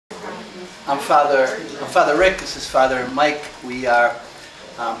I'm Father Rick. This is Father Mike. We are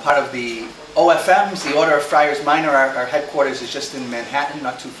part of the OFMs, the Order of Friars Minor. Our headquarters is just in Manhattan,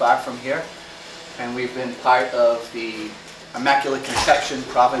 not too far from here. And we've been part of the Immaculate Conception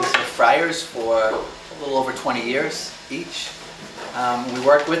Province of Friars for a little over 20 years each. We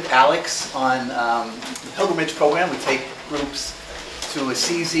work with Alex on the Pilgrimage Program. We take groups to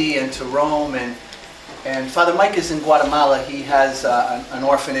Assisi and to Rome. And Father Mike is in Guatemala. He has an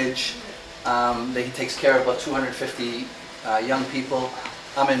orphanage that he takes care of about 250 young people.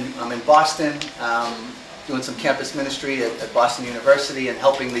 I'm in Boston doing some campus ministry at Boston University and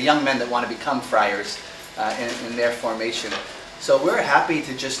helping the young men that want to become friars in their formation. So we're happy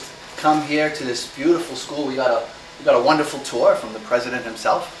to just come here to this beautiful school. We got a wonderful tour from the president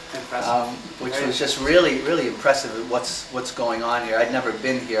himself, which was just really, really impressive at what's going on here. I'd never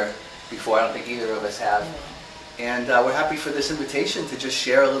been here before. I don't think either of us have. And we're happy for this invitation to just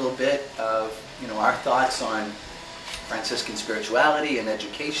share a little bit of our thoughts on Franciscan spirituality and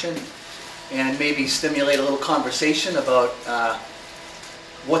education, and maybe stimulate a little conversation about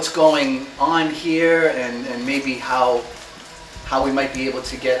what's going on here and maybe how we might be able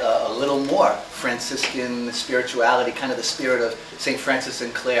to get a little more Franciscan spirituality, kind of the spirit of St. Francis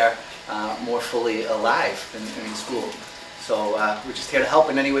and Clare, more fully alive in school. So we're just here to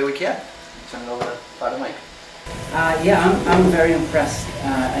help in any way we can. Turn it over to Father Mike. Yeah, I'm very impressed.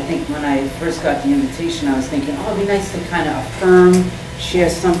 I think when I first got the invitation, I was thinking, oh, it'd be nice to kind of affirm, share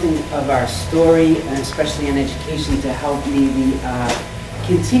something of our story, and especially in education, to help maybe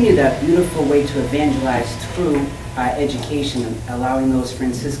continue that beautiful way to evangelize through education and allowing those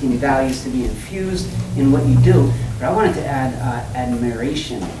Franciscan values to be infused in what you do. But I wanted to add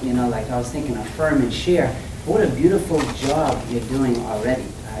admiration, like I was thinking affirm and share. What a beautiful job you're doing already.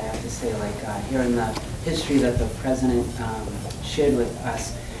 I have to say, like hearing the history that the president shared with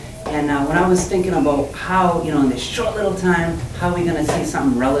us. And when I was thinking about how, in this short little time, how are we going to say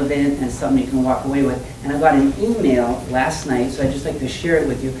something relevant and something you can walk away with, and I got an email last night, so I'd just like to share it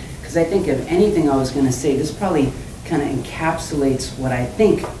with you, because I think if anything I was going to say, this probably kind of encapsulates what I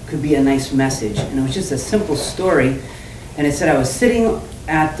think could be a nice message. And it was just a simple story, and it said, I was sitting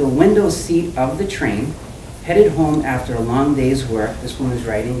at the window seat of the train, headed home after a long day's work. This one was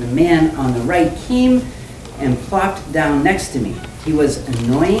writing. The man on the right came and plopped down next to me. He was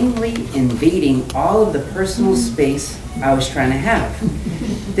annoyingly invading all of the personal space I was trying to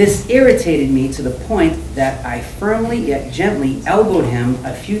have. This irritated me to the point that I firmly yet gently elbowed him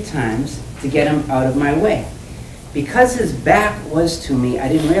a few times to get him out of my way. Because his back was to me, I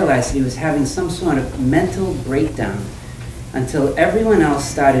didn't realize that he was having some sort of mental breakdown until everyone else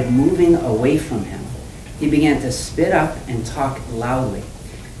started moving away from him. He began to spit up and talk loudly.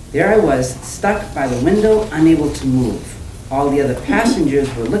 There I was, stuck by the window, unable to move. All the other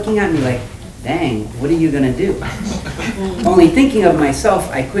passengers were looking at me like, dang, what are you going to do? Only thinking of myself,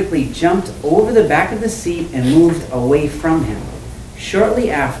 I quickly jumped over the back of the seat and moved away from him. Shortly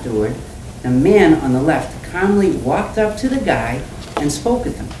afterward, the man on the left calmly walked up to the guy and spoke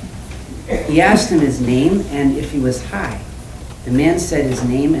with him. He asked him his name and if he was high. The man said his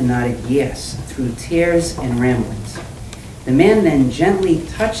name and nodded yes, through tears and ramblings. The man then gently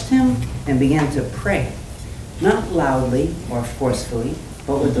touched him and began to pray, not loudly or forcefully,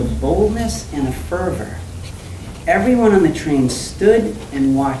 but with a boldness and a fervor. Everyone on the train stood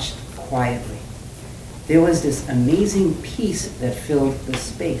and watched quietly. There was this amazing peace that filled the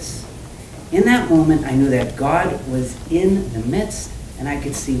space. In that moment, I knew that God was in the midst, and I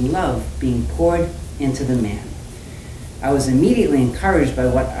could see love being poured into the man. I was immediately encouraged by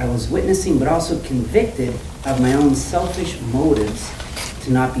what I was witnessing, but also convicted of my own selfish motives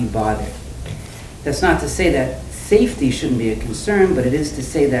to not be bothered. That's not to say that safety shouldn't be a concern, but it is to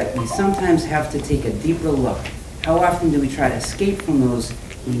say that we sometimes have to take a deeper look. How often do we try to escape from those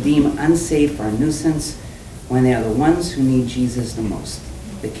we deem unsafe or a nuisance when they are the ones who need Jesus the most?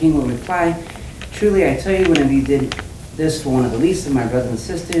 The king will reply, truly I tell you, whenever you did this for one of the least of my brothers and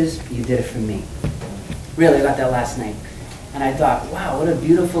sisters, you did it for me. Really, I got that last night. And I thought, wow, what a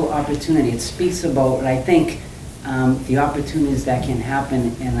beautiful opportunity. It speaks about what I think the opportunities that can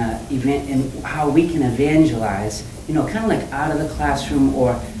happen in an event and how we can evangelize, kind of like out of the classroom,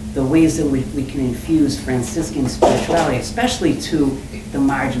 or the ways that we can infuse Franciscan spirituality, especially to the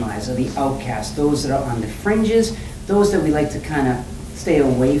marginalized or the outcast, those that are on the fringes, those that we like to kind of stay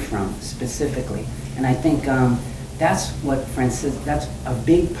away from specifically. And I think that's that's a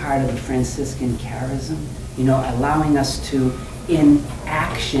big part of the Franciscan Charism, allowing us to, in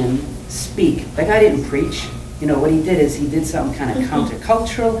action, speak. Like I didn't preach. What he did is he did something kind of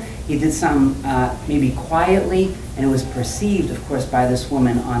countercultural. He did something maybe quietly, and it was perceived, of course, by this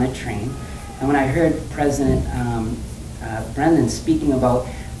woman on a train. And when I heard President Brendan speaking about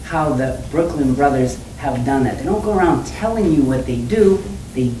how the Brooklyn Brothers have done that, they don't go around telling you what they do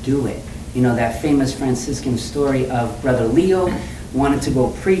it. You know, that famous Franciscan story of Brother Leo wanted to go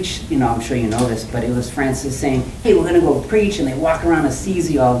preach. You know, I'm sure you know this, but it was Francis saying, hey, we're going to go preach, and they walk around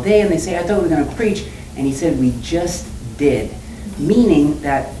Assisi all day, and they say, I thought we were going to preach, and he said, we just did. Meaning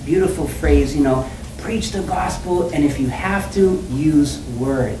that beautiful phrase, you know, preach the gospel, and if you have to, use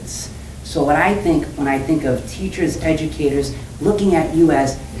words. So what I think, when I think of teachers, educators, looking at you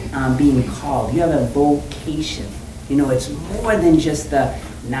as being called, you have a vocation. You know, it's more than just the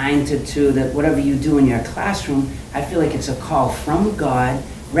 9 to 2, that whatever you do in your classroom. I feel like it's a call from God,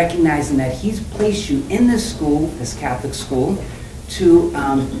 recognizing that He's placed you in this school, this Catholic school, to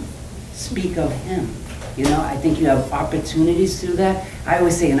speak of Him. You know, I think you have opportunities to do that. I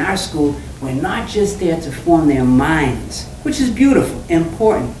always say in our school, we're not just there to form their minds, which is beautiful,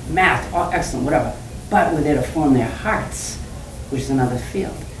 important, math, all excellent, whatever, but we're there to form their hearts, which is another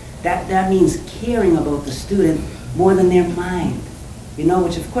field. That means caring about the student more than their mind. You know,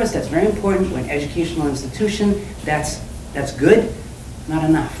 which of course that's very important. We're an educational institution. That's good, not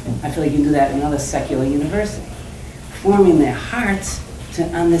enough. I feel like you can do that in another secular university. Forming their hearts to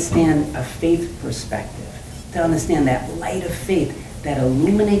understand a faith perspective, to understand that light of faith that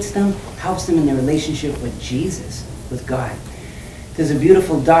illuminates them, helps them in their relationship with Jesus, with God. There's a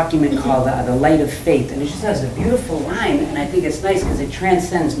beautiful document called The Light of Faith, and it just has a beautiful line, and I think it's nice because it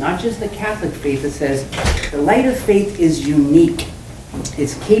transcends not just the Catholic faith. It says, the light of faith is unique.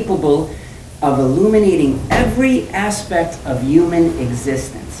 It's capable of illuminating every aspect of human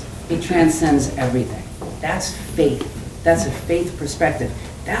existence. It transcends everything. That's faith. That's a faith perspective.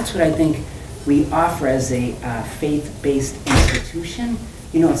 That's what I think we offer as a faith-based institution.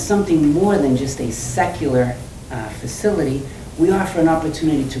 You know, it's something more than just a secular facility. We offer an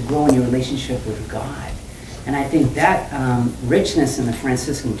opportunity to grow in your relationship with God. And I think that richness in the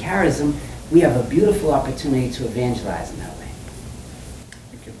Franciscan Charism, we have a beautiful opportunity to evangelize in that way.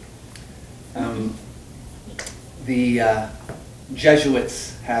 The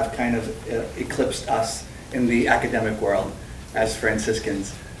Jesuits have kind of eclipsed us in the academic world as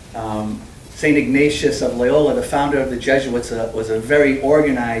Franciscans. St. Ignatius of Loyola, the founder of the Jesuits, was a very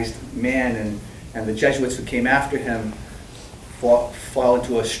organized man, and the Jesuits who came after him fall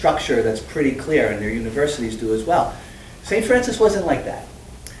into a structure that's pretty clear, and their universities do as well. St. Francis wasn't like that.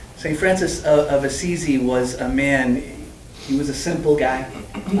 St. Francis of Assisi was a man, he was a simple guy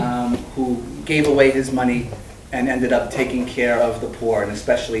who gave away his money and ended up taking care of the poor, and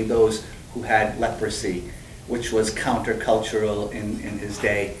especially those who had leprosy, which was countercultural in his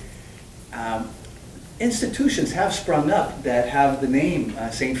day. Institutions have sprung up that have the name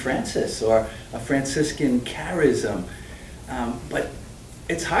St. Francis or a Franciscan Charism, but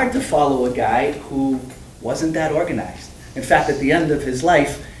it's hard to follow a guy who wasn't that organized. In fact, at the end of his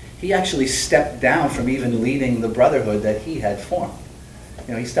life, he actually stepped down from even leading the brotherhood that he had formed.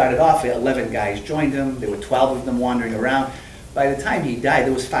 You know, he started off, 11 guys joined him, there were 12 of them wandering around. By the time he died,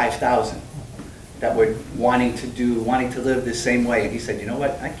 there was 5,000 that were wanting to live the same way. And he said, you know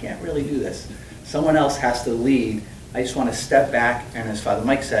what, I can't really do this. Someone else has to lead. I just want to step back, and as Father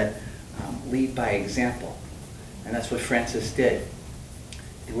Mike said, lead by example. And that's what Francis did.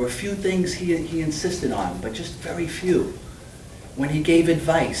 There were a few things he insisted on, but just very few. When he gave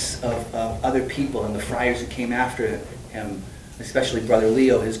advice of other people and the friars who came after him, especially Brother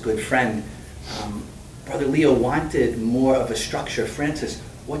Leo, his good friend, Brother Leo wanted more of a structure. Francis,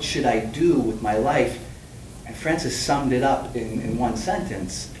 what should I do with my life? And Francis summed it up in one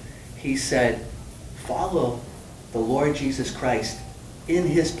sentence. He said, follow the Lord Jesus Christ in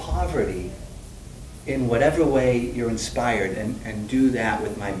His poverty in whatever way you're inspired, and do that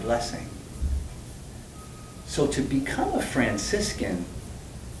with my blessing. So to become a Franciscan,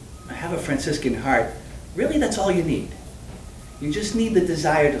 have a Franciscan heart, really that's all you need. You just need the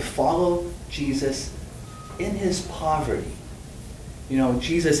desire to follow Jesus in His poverty. You know,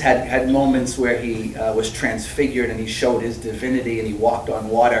 Jesus had moments where He was transfigured and He showed His divinity and He walked on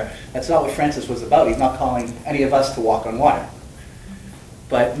water. That's not what Francis was about. He's not calling any of us to walk on water.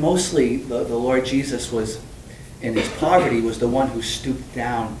 But mostly the Lord Jesus was, in His poverty, was the one who stooped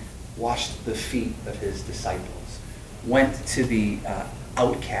down, washed the feet of His disciples, went to the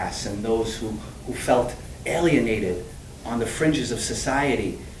outcasts and those who felt alienated on the fringes of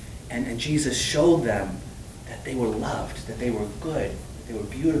society. And Jesus showed them that they were loved, that they were good, that they were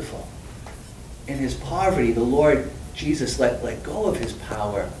beautiful. In His poverty, the Lord Jesus let go of His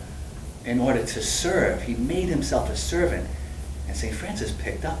power in order to serve. He made Himself a servant. And St. Francis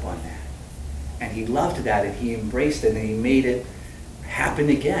picked up on that. And he loved that, and he embraced it, and he made it happen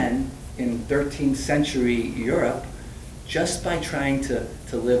again in 13th century Europe just by trying to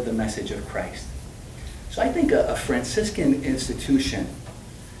live the message of Christ. So I think a Franciscan institution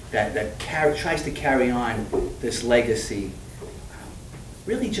that tries to carry on this legacy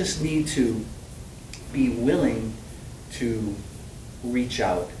really just need to be willing to reach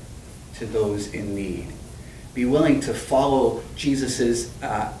out to those in need. Be willing to follow Jesus's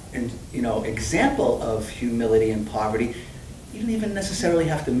example of humility and poverty. You don't even necessarily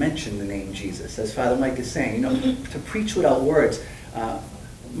have to mention the name Jesus, as Father Mike is saying. To preach without words.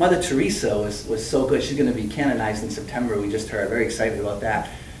 Mother Teresa was so good. She's going to be canonized in September. We just heard. Very excited about that.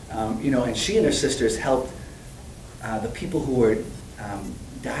 And she and her sisters helped the people who were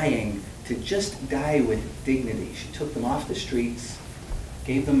dying to just die with dignity. She took them off the streets,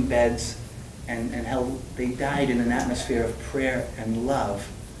 gave them beds, and they died in an atmosphere of prayer and love.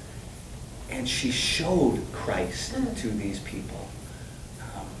 And she showed Christ to these people.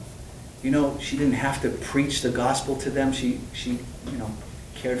 She didn't have to preach the gospel to them. She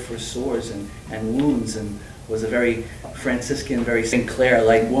cared for sores and wounds, and was a very Franciscan, very St.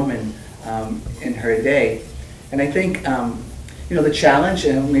 Clare-like woman in her day. And I think the challenge,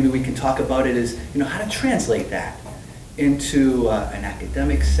 and maybe we can talk about it, is how to translate that into an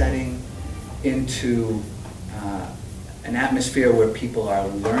academic setting, into an atmosphere where people are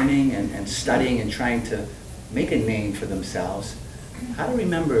learning and studying and trying to make a name for themselves. How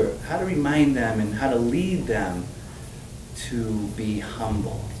to remind them and how to lead them to be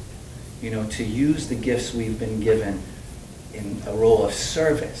humble, to use the gifts we've been given in a role of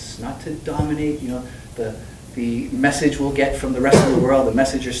service, not to dominate. The message we'll get from the rest of the world, the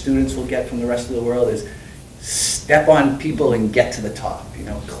message your students will get from the rest of the world is step on people and get to the top,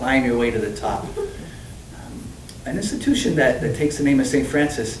 climb your way to the top. An institution that takes the name of St.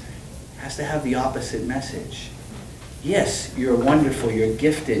 Francis has to have the opposite message. Yes, you're wonderful, you're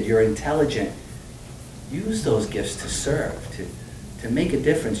gifted, you're intelligent. Use those gifts to serve, to make a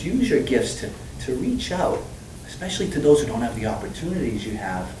difference. Use your gifts to reach out, especially to those who don't have the opportunities you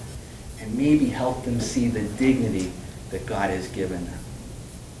have, and maybe help them see the dignity that God has given them.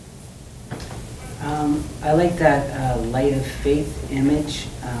 I like that light of faith image.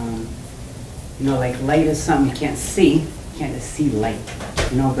 Like light is something you can't see. You can't just see light,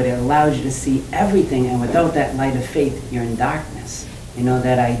 but it allows you to see everything. And without that light of faith, you're in darkness.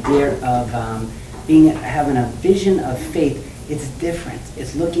 That idea of having a vision of faith, it's different.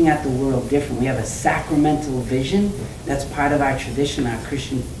 It's looking at the world different. We have a sacramental vision. That's part of our tradition, our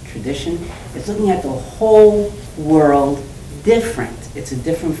Christian tradition. It's looking at the whole world different. It's a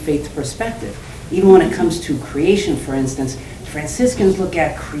different faith perspective. Even when it comes to creation, for instance, Franciscans look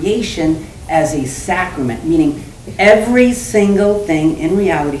at creation as a sacrament, meaning every single thing in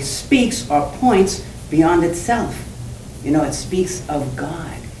reality speaks or points beyond itself. It speaks of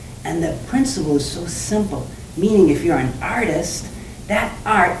God. And the principle is so simple, meaning if you're an artist, that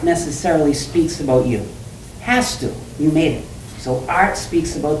art necessarily speaks about you. Has to. You made it. So art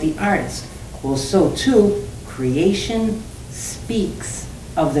speaks about the artist. Well, so too, creation speaks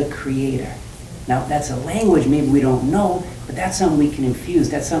of the Creator. Now, that's a language maybe we don't know, but that's something we can infuse.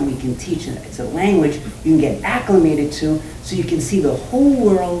 That's something we can teach. It's a language you can get acclimated to so you can see the whole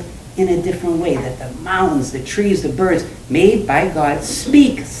world in a different way, that the mountains, the trees, the birds, made by God,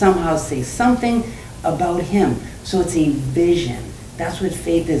 speak, somehow say something about Him. So it's a vision. That's what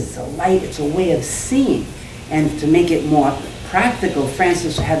faith is. It's a light. It's a way of seeing. And to make it more practical,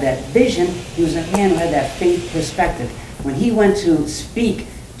 Francis had that vision. He was a man who had that faith perspective. When he went to speak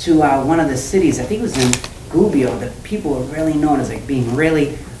to one of the cities, I think it was in Gubbio, the people were really known as being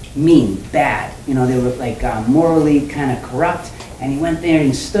really mean, bad. They were morally kind of corrupt. And he went there and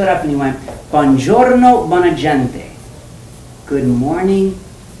he stood up and he went, "Buongiorno, buona gente." Good morning,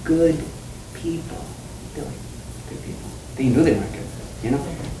 good people. They're like, good people. They knew they weren't good,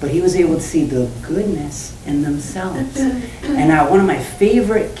 But he was able to see the goodness in themselves. And one of my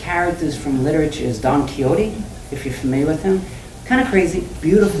favorite characters from literature is Don Quixote, if you're familiar with him. Kind of crazy,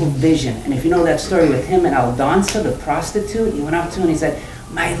 beautiful vision. And if you know that story with him and Aldonza, the prostitute, he went up to her and he said,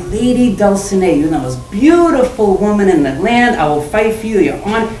 "My lady Dulcinea, you're the most beautiful woman in the land. I will fight for you. You're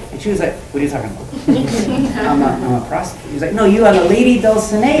on." And she was like, "What are you talking about?" I'm a prostitute. He was like, "No, you are the lady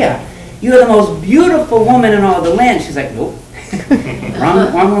Dulcinea. You are the most beautiful woman in all the land." She's like, "Nope."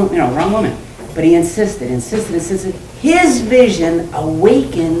 wrong woman. But he insisted. His vision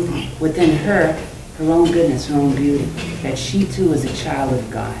awakened within her own goodness, her own beauty, that she too was a child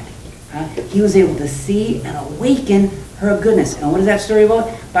of God. He was able to see and awaken her goodness. And what is that story about?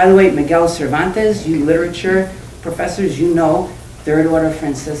 By the way, Miguel Cervantes, you literature professors, Third Order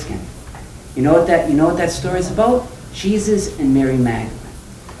Franciscan. You know what that story is about? Jesus and Mary Magdalene.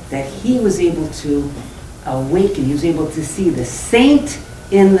 that he was able to awaken. He was able to see the saint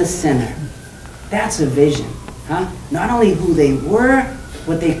in the sinner. That's a vision, huh? Not only who they were,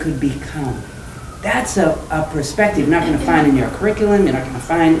 what they could become. That's a perspective you're not going to find in your curriculum, you're not going to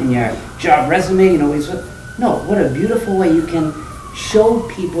find in your job resume, no, what a beautiful way you can show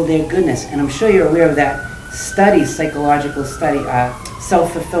people their goodness. And I'm sure you're aware of that study, psychological study,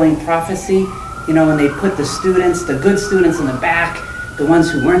 self-fulfilling prophecy. When they put the students, the good students in the back, the ones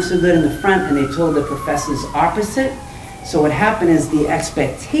who weren't so good in the front, and they told the professors opposite. So what happened is the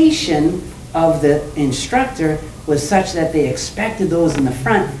expectation of the instructor was such that they expected those in the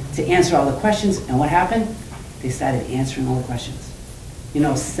front to answer all the questions. And what happened? They started answering all the questions.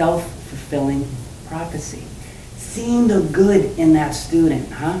 Self-fulfilling prophecy. Seeing the good in that student,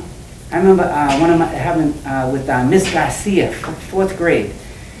 huh? I remember having with Miss Garcia, 4th grade.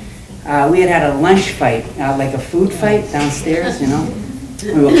 We had a lunch fight, like a food fight downstairs,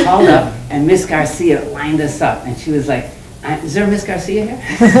 We were called up, and Miss Garcia lined us up, and she was like, is there a Miss Garcia here?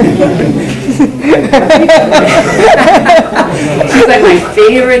 She's like my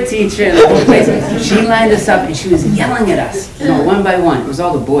favorite teacher in the whole place. She lined us up and she was yelling at us, one by one. It was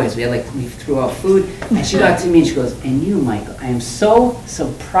all the boys. We threw out food, and she got to me and she goes, "And you, Michael, I am so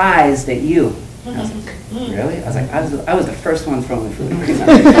surprised at you." And I was like, "Really?" I was like, I was the first one throwing food.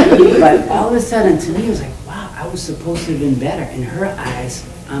 But all of a sudden, to me, it was like, wow, I was supposed to have been better. In her eyes,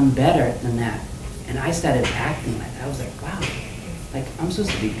 I'm better than that. And I started acting like that. I was like, wow, like I'm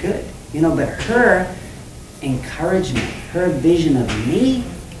supposed to be good. But her encouragement, her vision of me,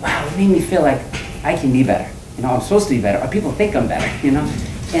 wow, it made me feel like I can be better. I'm supposed to be better, or people think I'm better,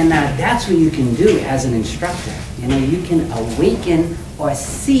 And that's what you can do as an instructor. You can awaken or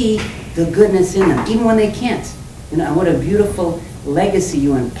see the goodness in them, even when they can't. And what a beautiful legacy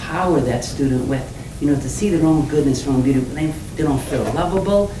you empower that student with, to see their own goodness, their own beauty. When they don't feel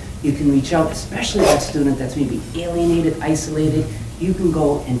lovable, you can reach out, especially that student that's maybe alienated, isolated. You can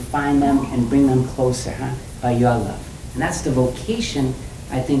go and find them and bring them closer, by your love. And that's the vocation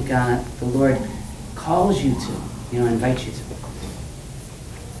I think the Lord calls you to, invites you to.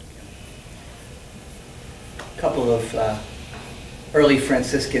 A couple of early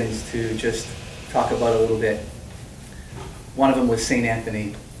Franciscans to just talk about a little bit. One of them was St.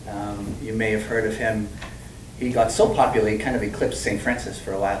 Anthony. You may have heard of him. He got so popular, he kind of eclipsed St. Francis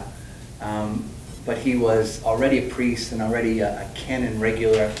for a while. But he was already a priest and already a canon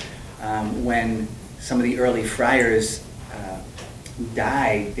regular when some of the early friars who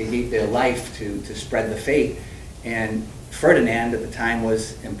died. They gave their life to spread the faith. And Ferdinand at the time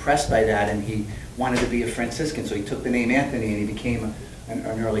was impressed by that, and he wanted to be a Franciscan. So he took the name Anthony and he became an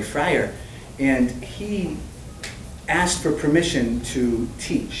early friar. And he asked for permission to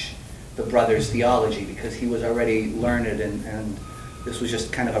teach the brothers theology because he was already learned, and this was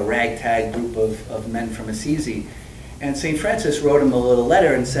just kind of a ragtag group of men from Assisi. And St. Francis wrote him a little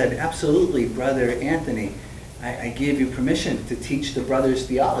letter and said, absolutely, Brother Anthony, I give you permission to teach the brothers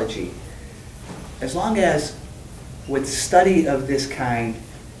theology, as long as with study of this kind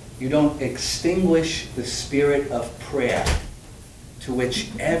you don't extinguish the spirit of prayer to which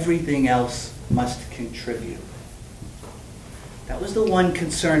everything else must contribute. That was the one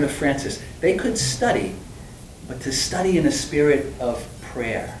concern of Francis. They could study, but to study in a spirit of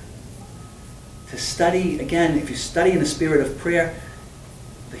prayer. To study, again, if you study in a spirit of prayer,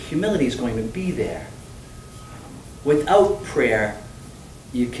 the humility is going to be there. Without prayer,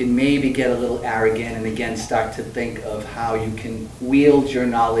 you can maybe get a little arrogant and again start to think of how you can wield your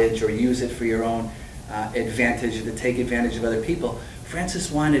knowledge or use it for your own advantage, or to take advantage of other people.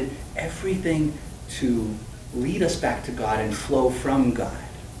 Francis wanted everything to lead us back to God and flow from God.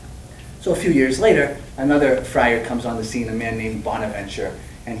 So a few years later, another friar comes on the scene, a man named Bonaventure,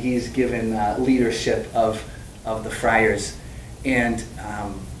 and he's given leadership of the friars. And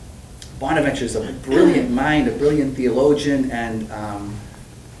Bonaventure is a brilliant mind, a brilliant theologian, and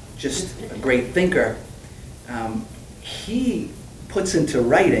just a great thinker. He puts into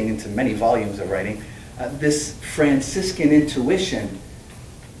writing, into many volumes of writing, this Franciscan intuition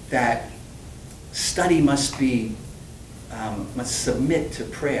that study must submit to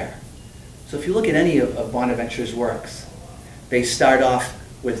prayer. So if you look at any of Bonaventure's works, they start off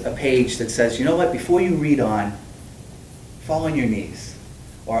with a page that says, you know what, before you read on, fall on your knees,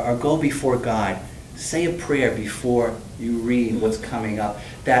 or go before God, say a prayer before you read what's coming up.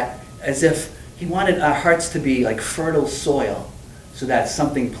 That, as if he wanted our hearts to be like fertile soil, so that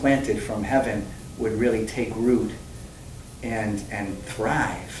something planted from heaven would really take root and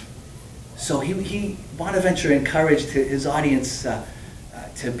thrive. So Bonaventure encouraged his audience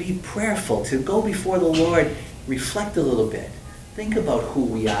to be prayerful, to go before the Lord, reflect a little bit, think about who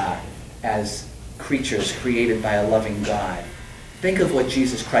we are as creatures created by a loving God. Think of what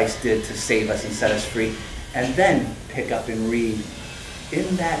Jesus Christ did to save us and set us free, and then pick up and read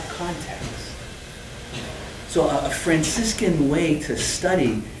in that context. So a Franciscan way to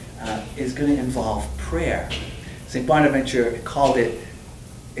study is going to involve prayer. St. Bonaventure called it,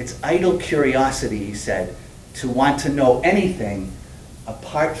 it's idle curiosity, he said, to want to know anything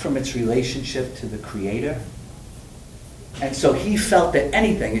apart from its relationship to the Creator. And so he felt that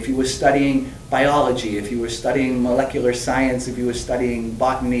anything, if you were studying biology, if you were studying molecular science, if you were studying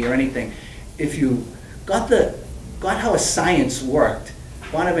botany or anything, if you got how a science worked,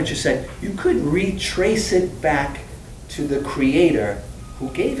 Bonaventure said, you could retrace it back to the Creator who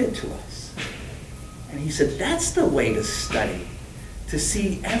gave it to us. And he said, that's the way to study, to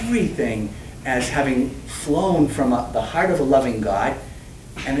see everything as having flown from the heart of a loving God,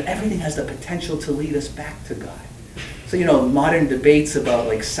 and that everything has the potential to lead us back to God. So, you know, modern debates about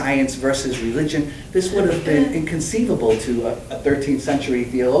like science versus religion, this would have been inconceivable to a 13th century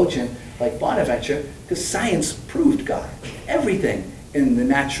theologian like Bonaventure, because science proved God. Everything in the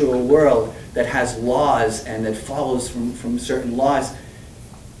natural world that has laws and that follows from certain laws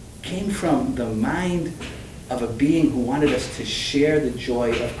came from the mind of a being who wanted us to share the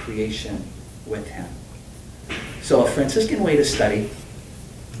joy of creation with him. So a Franciscan way to study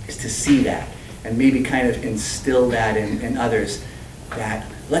is to see that and maybe kind of instill that in others, that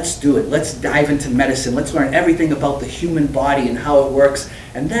let's do it. Let's dive into medicine. Let's learn everything about the human body and how it works,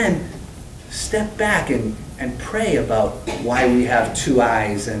 and then step back and pray about why we have 2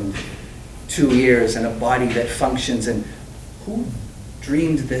 eyes and 2 ears and a body that functions, and who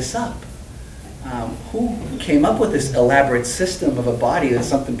dreamed this up? Who came up with this elaborate system of a body that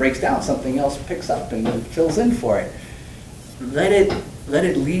something breaks down, something else picks up and fills in for it? Let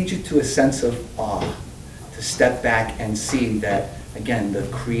it lead you to a sense of awe, to step back and see that, again, the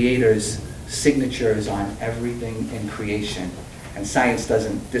Creator's signature is on everything in creation. And science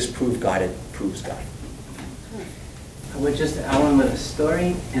doesn't disprove God, it proves God. We'll just outline with a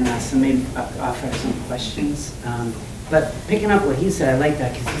story and so maybe offer some questions. But picking up what he said, I like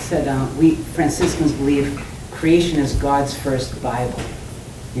that, because he said we Franciscans believe creation is God's first Bible.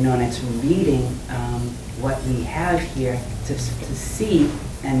 You know, and it's reading what we have here to see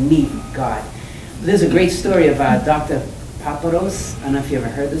and meet God. There's a great story of Dr. Paparos. I don't know if you ever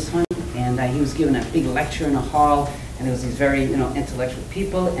heard this one. And he was giving a big lecture in a hall, and there was these very, intellectual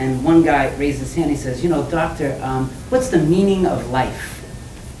people. And one guy raised his hand. He says, doctor, what's the meaning of life?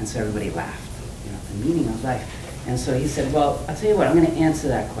 And so everybody laughed. The meaning of life. And so he said, well, I'll tell you what, I'm going to answer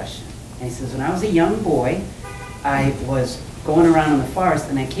that question. And he says, when I was a young boy, I was going around in the forest,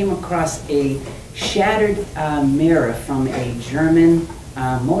 and I came across a shattered mirror from a German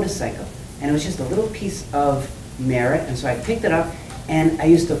motorcycle. And it was just a little piece of mirror, and so I picked it up, and I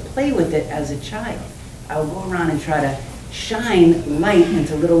used to play with it as a child. I would go around and try to shine light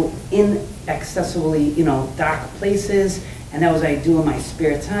into little inaccessibly, dark places, and that was what I do in my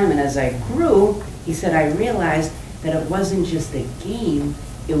spare time. And as I grew, he said, I realized that it wasn't just a game,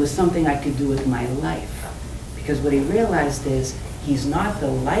 it was something I could do with my life. Because what he realized is he's not the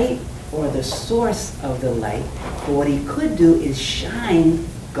light or the source of the light, but what he could do is shine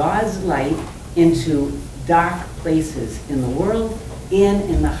God's light into dark places in the world and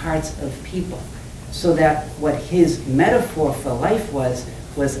in the hearts of people. So that what his metaphor for life was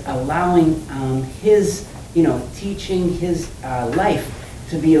allowing his, teaching, his life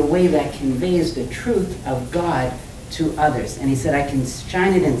to be a way that conveys the truth of God to others. And he said, I can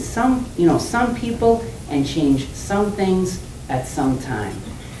shine it in some people and change some things at some time.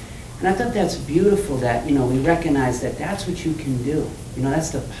 And I thought that's beautiful that, we recognize that that's what you can do.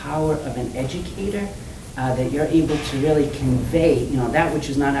 That's the power of an educator, that you're able to really convey, that which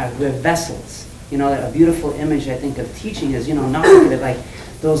is not our, we're vessels. A beautiful image, I think, of teaching is, not look at it like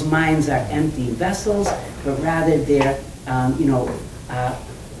those minds are empty vessels, but rather they're,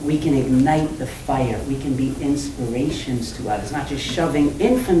 we can ignite the fire. We can be inspirations to others, not just shoving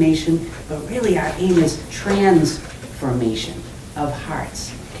information, but really our aim is transformation of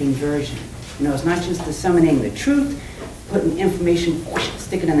hearts, conversion. It's not just disseminating the truth, putting information, whoosh,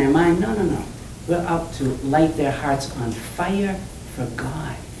 stick it in their mind. No, no, no. We're out to light their hearts on fire for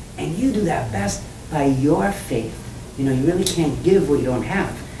God. And you do that best by your faith. You really can't give what you don't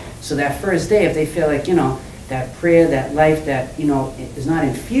have. So that first day, if they feel like, that prayer, that life that, is not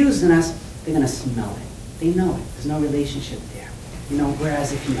infused in us, they're going to smell it. They know it. There's no relationship there.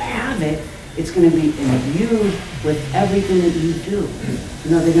 Whereas if you have it, it's going to be imbued with everything that you do.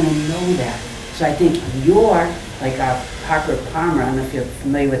 They're going to know that. So I think you're, like Parker Palmer, I don't know if you're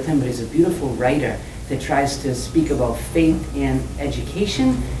familiar with him, but he's a beautiful writer that tries to speak about faith and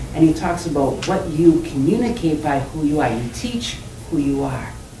education, and he talks about what you communicate by who you are. You teach who you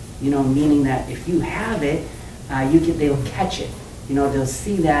are, you know, meaning that if you have it, they'll catch it. You know, they'll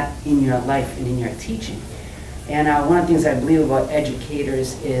see that in your life and in your teaching. And one of the things I believe about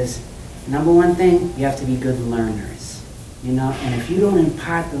educators is, number one thing, you have to be good learners. You know, and if you don't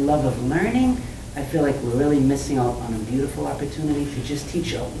impart the love of learning, I feel like we're really missing out on a beautiful opportunity. To just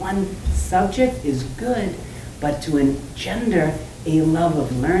teach one subject is good, but to engender a love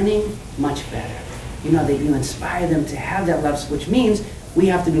of learning, much better. You know, that you inspire them to have that love, which means we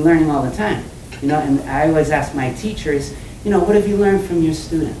have to be learning all the time. You know, and I always ask my teachers, you know, what have you learned from your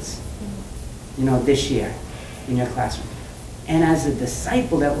students, you know, this year in your classroom? And as a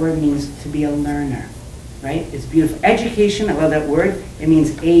disciple, that word means to be a learner, right? It's beautiful. Education, I love that word. It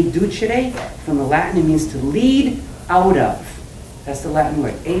means educere. From the Latin, it means to lead out of. That's the Latin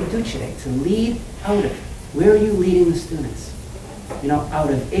word, educere, to lead out of. Where are you leading the students? You know, out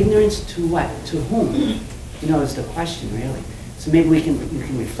of ignorance to what? To whom? You know, is the question, really. So maybe you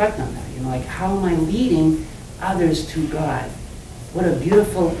can reflect on that. You know, like, how am I leading others to God? What a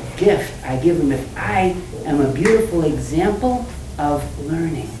beautiful gift I give them if I am a beautiful example of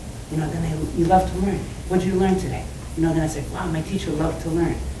learning. You know, then you love to learn. What did you learn today? You know, then I say, wow, my teacher loved to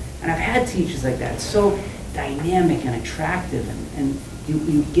learn. And I've had teachers like that. It's so dynamic and attractive, and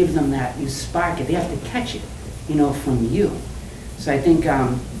you give them that, you spark it. They have to catch it, you know, from you. So I think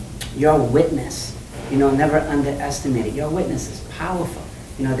your witness, you know, never underestimate it. Your witness is powerful.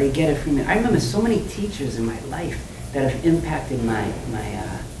 You know, they get it from you. I remember so many teachers in my life that have impacted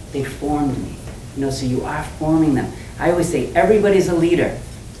they formed me. You know, so you are forming them. I always say everybody's a leader.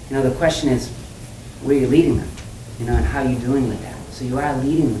 You know, the question is, where are you leading them? You know, and how are you doing with that? So you are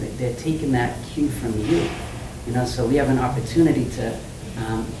leading with it. They're taking that cue from you. You know, so we have an opportunity to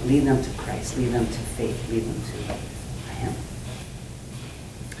lead them to Christ, lead them to faith, lead them to Him.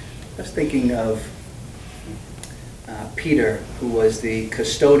 I was thinking of Peter, who was the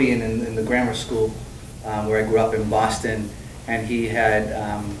custodian in the grammar school where I grew up in Boston, and he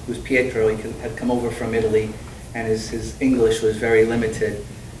was Pietro. He had come over from Italy, and his English was very limited,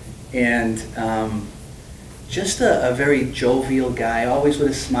 and just a very jovial guy, always with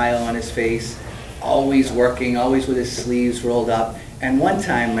a smile on his face, always working, always with his sleeves rolled up. And one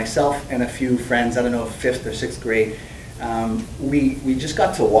time, myself and a few friends, I don't know, 5th or 6th grade, we just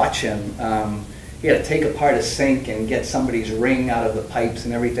got to watch him. He had to take apart a sink and get somebody's ring out of the pipes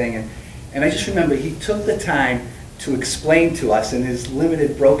and everything. And I just remember he took the time to explain to us in his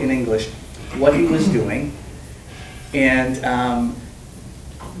limited broken English what he was doing, and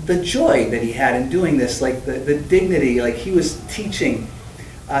the joy that he had in doing this, like the dignity, like he was teaching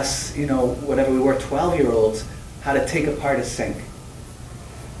us, you know, whatever we were, 12-year-olds, how to take apart a sink.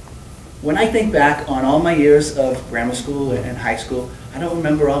 When I think back on all my years of grammar school and high school, I don't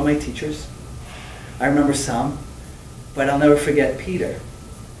remember all my teachers. I remember some, but I'll never forget Peter.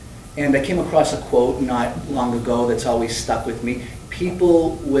 And I came across a quote not long ago that's always stuck with me.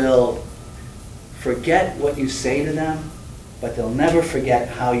 People will forget what you say to them, but they'll never forget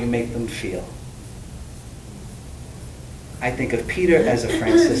how you make them feel. I think of Peter as a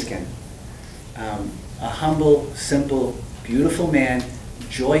Franciscan, a humble, simple, beautiful man,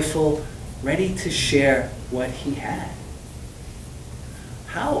 joyful, ready to share what he had.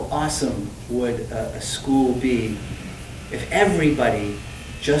 How awesome would a school be if everybody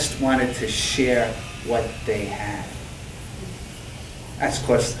just wanted to share what they had? That's, of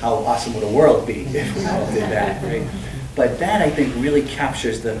course, how awesome would the world be if we all did that, right? But that, I think, really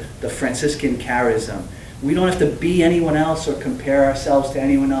captures the Franciscan charism. We don't have to be anyone else or compare ourselves to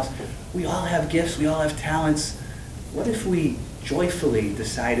anyone else. We all have gifts, we all have talents. What if we joyfully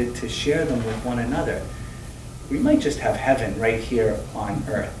decided to share them with one another? We might just have heaven right here on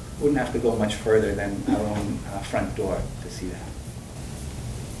earth. Wouldn't have to go much further than our own front door to see that.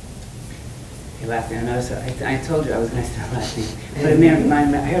 You're laughing. I told you I was going to start laughing.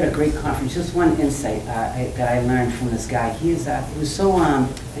 But I heard a great conference. Just one insight that I learned from this guy. He was so,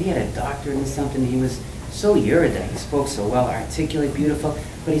 he had a doctorate in something. He was so erudite. He spoke so well, articulate, beautiful.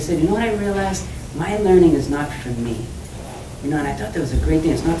 But he said, you know what I realized? My learning is not for me. You know, and I thought that was a great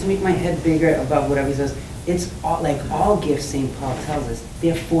thing. It's not to make my head bigger above whatever he says. It's all, like all gifts, St. Paul tells us,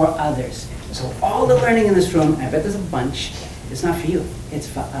 they're for others. So all the learning in this room, I bet there's a bunch, it's not for you, it's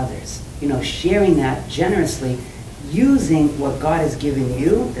for others. You know, sharing that generously, using what God has given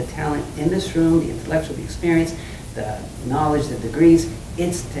you, the talent in this room, the intellectual, the experience, the knowledge, the degrees,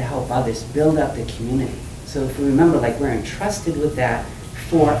 it's to help others, build up the community. So if we remember, like, we're entrusted with that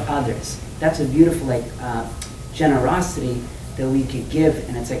for others. That's a beautiful, like, generosity that we could give,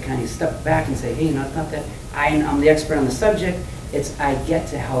 and it's like kind of step back and say, hey, you know, it's not that I'm the expert on the subject, it's I get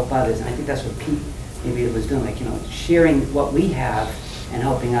to help others. And I think that's what Pete maybe was doing, like, you know, sharing what we have and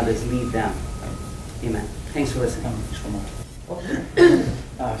helping others lead them. Amen. Thanks for listening.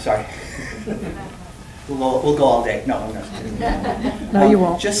 Sorry. We'll go all day. No, I'm not kidding. No, you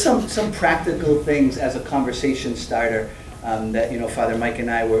won't. Just some practical things as a conversation starter that, you know, Father Mike and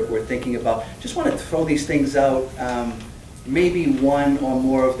I were thinking about. Just want to throw these things out. Maybe one or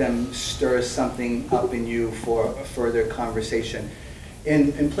more of them stirs something up in you for a further conversation.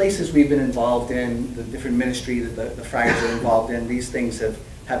 In places we've been involved in, the different ministry that the friars are involved in, these things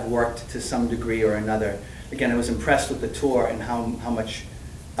have worked to some degree or another. Again, I was impressed with the tour and how much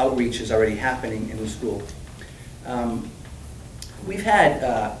outreach is already happening in the school. We've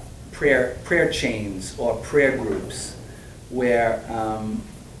had prayer chains or prayer groups where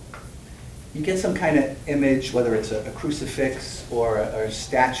you get some kind of image, whether it's a crucifix or a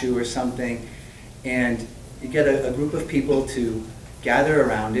statue or something, and you get a group of people to gather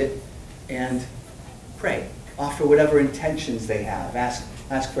around it and pray, offer whatever intentions they have,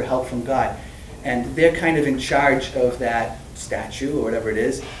 ask for help from God. And they're kind of in charge of that statue or whatever it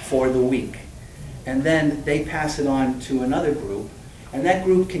is for the week. And then they pass it on to another group, and that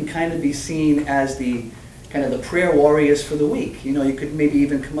group can kind of be seen as the kind of the prayer warriors for the week. You know, you could maybe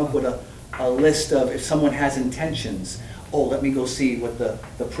even come up with a list of, if someone has intentions, oh, let me go see what the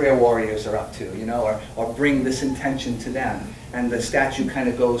prayer warriors are up to, you know, or bring this intention to them. And the statue kind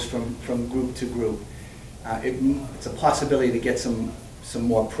of goes from group to group. It's a possibility to get some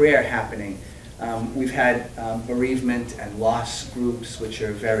more prayer happening. We've had bereavement and loss groups, which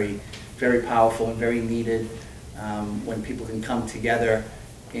are very, very powerful and very needed, when people can come together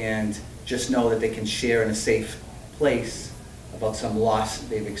and just know that they can share in a safe place about some loss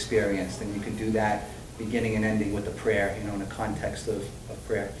they've experienced. And you can do that beginning and ending with a prayer, you know, in a context of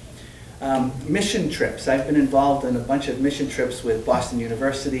prayer. Mission trips. I've been involved in a bunch of mission trips with Boston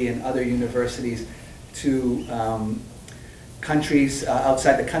University and other universities to countries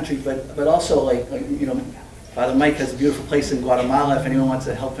outside the country, but also like, you know, Father Mike has a beautiful place in Guatemala if anyone wants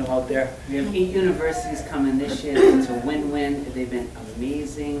to help him out there. We have 8 universities coming this year. It's a win-win. They've been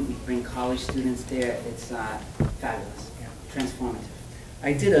amazing. We bring college students there. It's fabulous, transformative.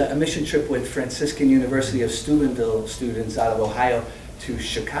 I did a mission trip with Franciscan University of Steubenville students out of Ohio to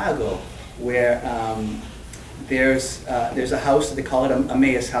Chicago, where there's a house, they call it a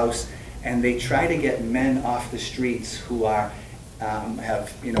Emmaus house, and they try to get men off the streets who are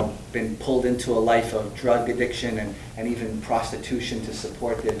have, you know, been pulled into a life of drug addiction and even prostitution to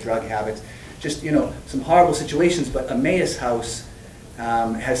support their drug habits. Just, you know, some horrible situations, but Emmaus House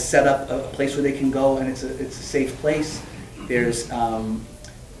has set up a place where they can go, and it's a safe place. There's,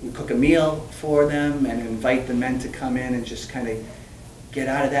 we cook a meal for them and invite the men to come in and just kind of get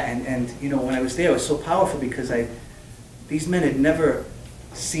out of that. And you know, when I was there, it was so powerful because these men had never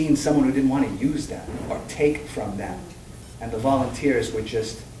seen someone who didn't want to use them or take from them. And the volunteers were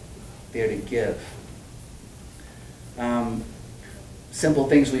just there to give. Simple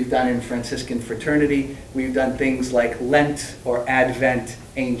things we've done in Franciscan Fraternity. We've done things like Lent or Advent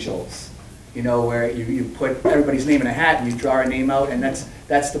angels. You know, where you put everybody's name in a hat and you draw a name out, and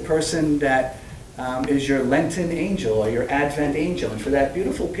that's the person that is your Lenten angel or your Advent angel. And for that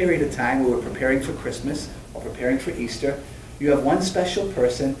beautiful period of time where we're preparing for Christmas or preparing for Easter, you have one special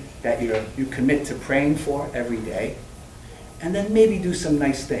person that you commit to praying for every day. And then maybe do some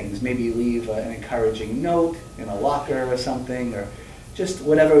nice things. Maybe leave an encouraging note in a locker or something, or just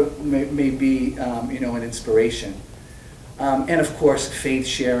whatever may be, you know, an inspiration. And of course, faith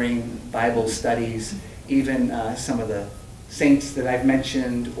sharing, Bible studies, even some of the saints that I've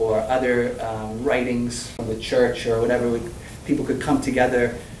mentioned, or other writings from the church or whatever. People could come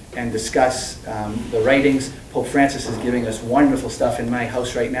together and discuss the writings. Pope Francis is giving us wonderful stuff in my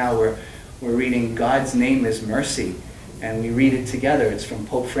house right now, where we're reading God's Name is Mercy. And we read it together. It's from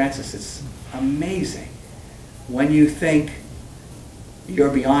Pope Francis. It's amazing. When you think you're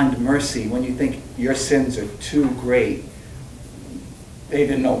beyond mercy, when you think your sins are too great, they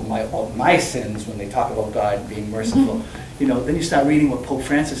didn't know my sins when they talk about God being merciful. You know, then you start reading what Pope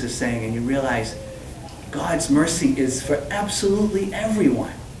Francis is saying, and you realize God's mercy is for absolutely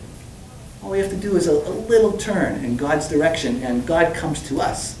everyone. All we have to do is a little turn in God's direction, and God comes to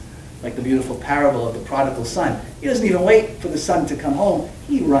us. Like the beautiful parable of the prodigal son. He doesn't even wait for the son to come home.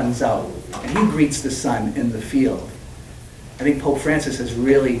 He runs out and he greets the son in the field. I think Pope Francis is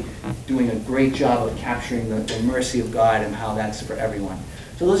really doing a great job of capturing the mercy of God and how that's for everyone.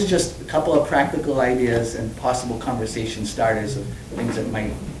 So those are just a couple of practical ideas and possible conversation starters of things that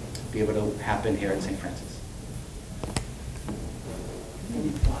might be able to happen here at St. Francis.